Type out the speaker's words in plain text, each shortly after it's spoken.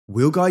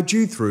We'll guide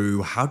you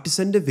through how to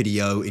send a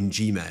video in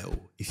Gmail.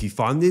 If you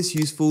find this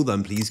useful,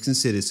 then please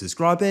consider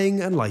subscribing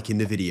and liking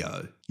the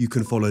video. You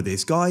can follow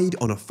this guide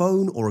on a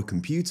phone or a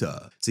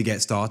computer. To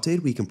get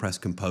started, we can press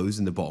Compose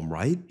in the bottom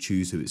right,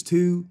 choose who it's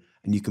to,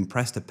 and you can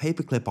press the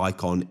paperclip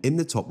icon in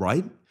the top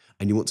right,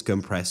 and you want to go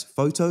and press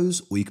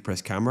Photos, or you can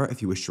press Camera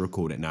if you wish to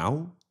record it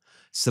now.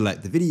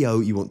 Select the video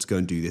you want to go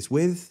and do this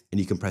with,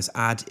 and you can press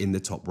Add in the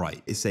top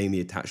right. It's saying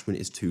the attachment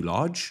is too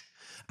large,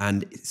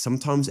 and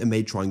sometimes it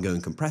may try and go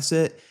and compress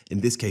it.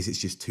 In this case, it's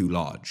just too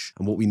large.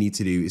 And what we need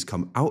to do is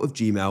come out of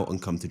Gmail and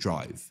come to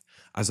Drive.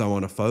 As I'm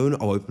on a phone,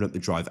 I'll open up the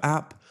Drive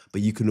app,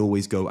 but you can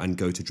always go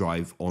to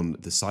Drive on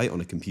the site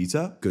on a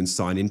computer. Go and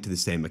sign into the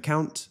same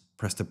account,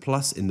 press the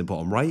plus in the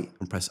bottom right,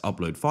 and press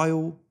Upload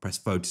File, press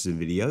Photos and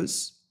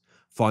Videos.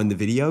 Find the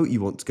video you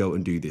want to go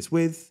and do this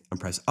with, and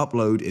press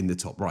Upload in the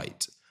top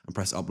right, and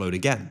press Upload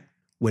again.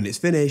 When it's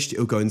finished,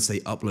 it'll go and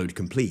say Upload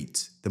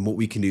Complete. Then what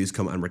we can do is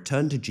come and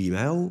return to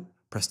Gmail,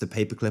 press the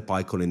paperclip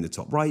icon in the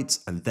top right,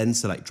 and then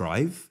select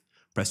Drive.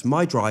 Press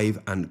My Drive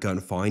and go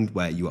and find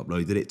where you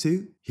uploaded it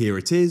to. Here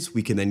it is.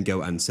 We can then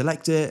go and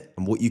select it,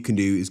 and what you can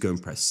do is go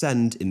and press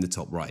Send in the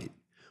top right.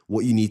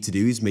 What you need to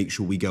do is make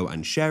sure we go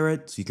and share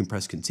it, so you can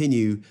press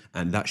Continue,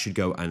 and that should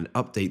go and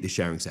update the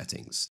sharing settings.